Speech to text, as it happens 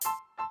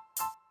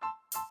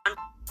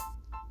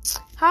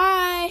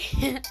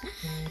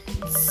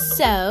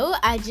So,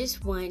 I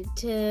just want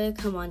to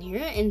come on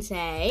here and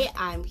say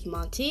I'm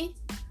Kimonti.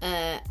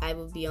 I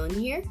will be on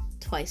here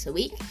twice a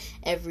week,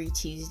 every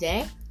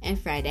Tuesday and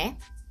Friday.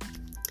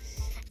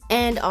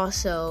 And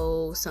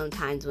also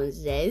sometimes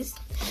Wednesdays.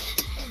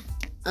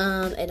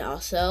 And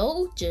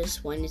also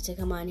just wanted to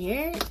come on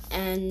here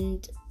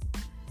and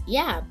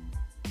yeah.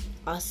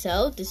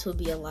 Also, this will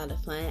be a lot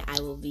of fun. I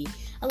will be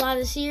a lot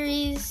of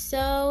series,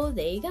 so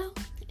there you go.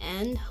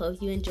 And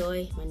hope you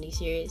enjoy my new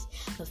series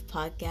of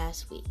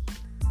Podcast Week.